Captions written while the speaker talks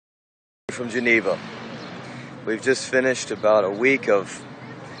From Geneva. We've just finished about a week of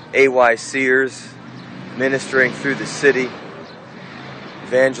AYCers ministering through the city,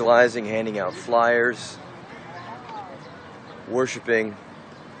 evangelizing, handing out flyers, worshiping,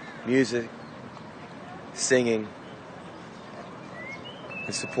 music, singing,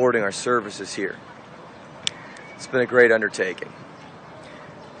 and supporting our services here. It's been a great undertaking.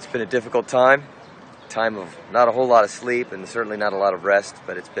 It's been a difficult time of not a whole lot of sleep and certainly not a lot of rest,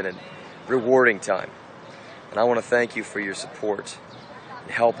 but it's been a rewarding time. And I want to thank you for your support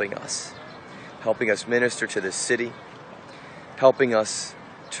in helping us minister to this city, helping us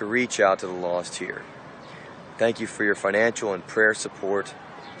to reach out to the lost here. Thank you for your financial and prayer support,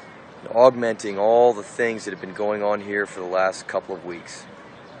 and augmenting all the things that have been going on here for the last couple of weeks.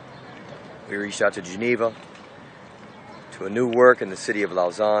 We reached out to Geneva, to a new work in the city of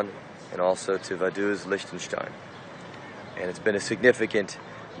Lausanne, and also to Vaduz, Liechtenstein. And it's been a significant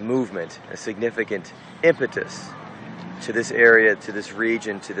movement, a significant impetus to this area, to this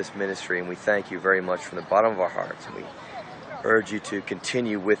region, to this ministry, and we thank you very much from the bottom of our hearts. And we urge you to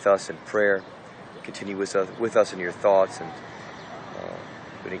continue with us in prayer, continue with us in your thoughts, and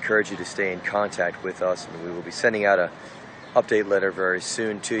we'd encourage you to stay in contact with us, and we will be sending out an update letter very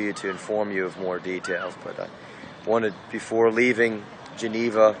soon to you to inform you of more details. But I wanted, before leaving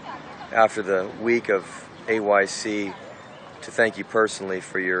Geneva after the week of AYC, to thank you personally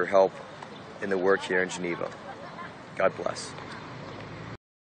for your help in the work here in Geneva. God bless.